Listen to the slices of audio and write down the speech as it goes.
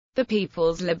The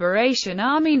People's Liberation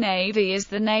Army Navy is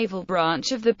the naval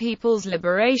branch of the People's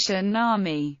Liberation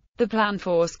Army. The planned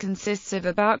force consists of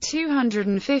about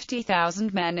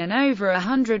 250,000 men and over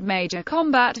 100 major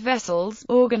combat vessels,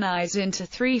 organized into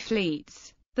three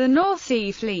fleets: the North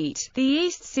Sea Fleet, the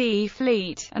East Sea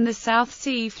Fleet, and the South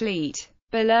Sea Fleet.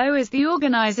 Below is the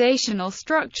organizational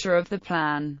structure of the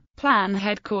Plan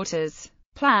Headquarters.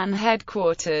 Plan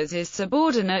Headquarters is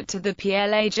subordinate to the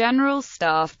PLA General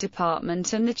Staff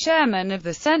Department and the Chairman of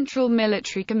the Central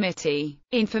Military Committee.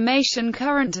 Information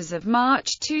current as of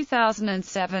March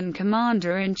 2007.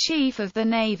 Commander-in-Chief of the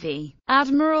Navy,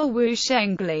 Admiral Wu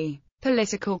Shengli.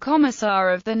 Political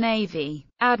Commissar of the Navy,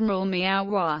 Admiral Miao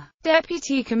Hua.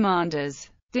 Deputy Commanders,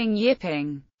 Ding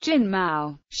Yiping, Jin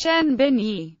Mao, Shen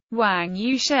Binyi, Wang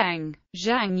Yusheng,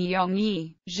 Zhang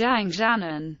Yongyi, Zhang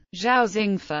Zhanan, Zhao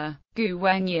Xingfa, Gu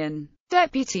Wenyan.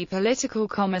 Deputy Political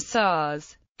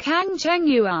Commissars, Kang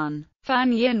Chengyuan,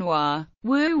 Fan Yinhua,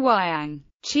 Wu Weiyang.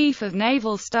 Chief of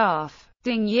Naval Staff,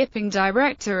 Ding Yiping.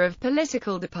 Director of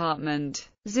Political Department,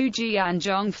 Zhu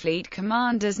Jianzhong. Fleet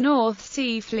Commanders, North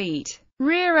Sea Fleet,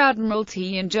 Rear Admiral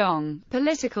Tianzhong.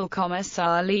 Political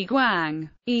Commissar Li Guang.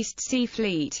 East Sea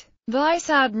Fleet, Vice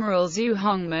Admiral Zhu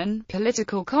Hongman.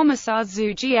 Political Commissar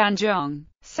Zhu Jianzhong.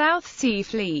 South Sea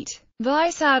Fleet,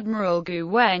 Vice Admiral Gu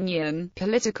Wenyan.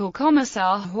 Political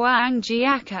Commissar Huang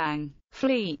Jiakang.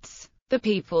 Fleets. The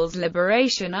People's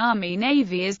Liberation Army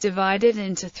Navy is divided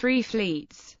into three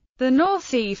fleets. The North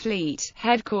Sea Fleet,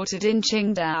 headquartered in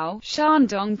Qingdao,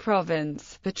 Shandong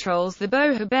Province, patrols the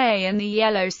Bohai Bay and the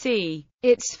Yellow Sea.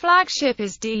 Its flagship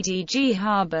is DDG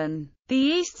Harbin. The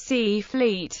East Sea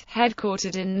Fleet,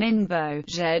 headquartered in Ningbo,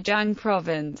 Zhejiang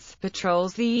Province,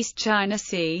 patrols the East China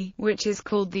Sea, which is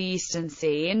called the Eastern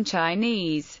Sea in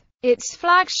Chinese. Its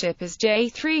flagship is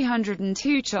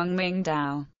J302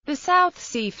 Chongmingdao. The South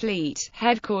Sea Fleet,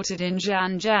 headquartered in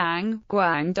Zhanjiang,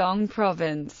 Guangdong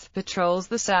Province, patrols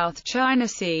the South China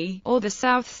Sea, or the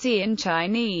South Sea in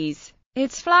Chinese.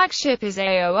 Its flagship is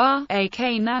AOR,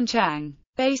 AK Nanchang.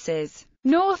 Bases.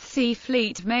 North Sea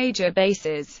Fleet major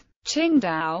bases: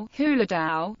 Qingdao,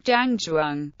 Huladao,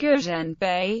 Jiangzhuang,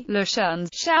 Guzhenbei, Lushun,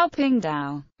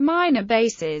 Xiaopingdao. Minor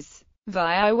bases: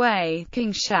 Viawei,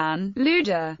 Kingshan,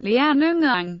 Luda,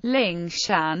 Lianungang,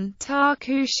 Lingshan,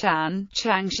 Takushan,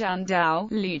 Changshandao,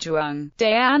 Luzhuang,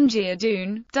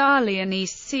 Daanjiadun, Dalian.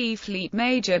 East Sea Fleet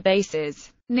major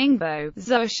bases: Ningbo,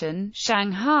 Zhoushan,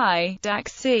 Shanghai,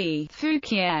 Daxi,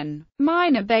 Fujian.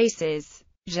 Minor bases: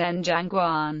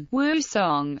 Zhenjiangguan,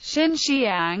 Wusong,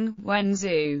 Xinxiang,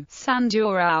 Wenzhou,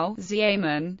 Sanjiurao,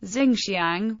 Xiamen,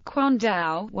 Xingxiang,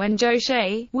 Quandao,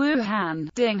 Wenzhou,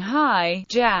 Wuhan, Dinghai,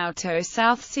 Jiaotou.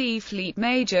 South Sea Fleet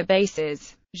major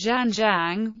bases: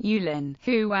 Zhanjiang, Yulin,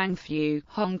 Huangfu,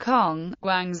 Hong Kong,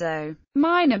 Guangzhou.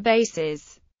 Minor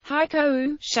bases: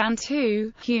 Haikou,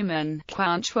 Shantou, Human,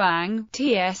 Quanchuang,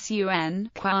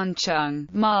 Tsun, Quancheng,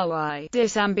 Mawai.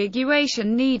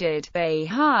 Disambiguation needed: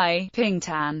 Beihai,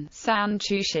 Pingtan,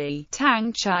 Sanchushi,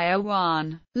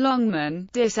 Tangchiawan, Longmen.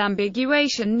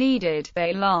 Disambiguation needed: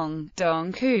 Beilong,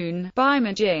 Dongkun,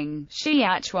 Beimajing,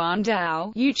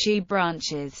 Xiachuandao, Yuchi.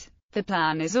 Branches. The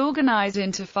plan is organized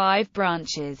into 5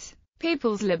 branches: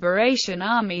 People's Liberation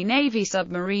Army Navy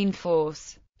Submarine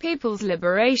Force, People's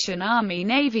Liberation Army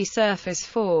Navy Surface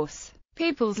Force,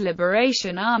 People's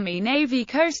Liberation Army Navy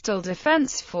Coastal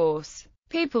Defense Force,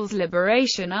 People's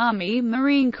Liberation Army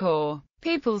Marine Corps,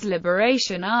 People's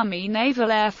Liberation Army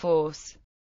Naval Air Force.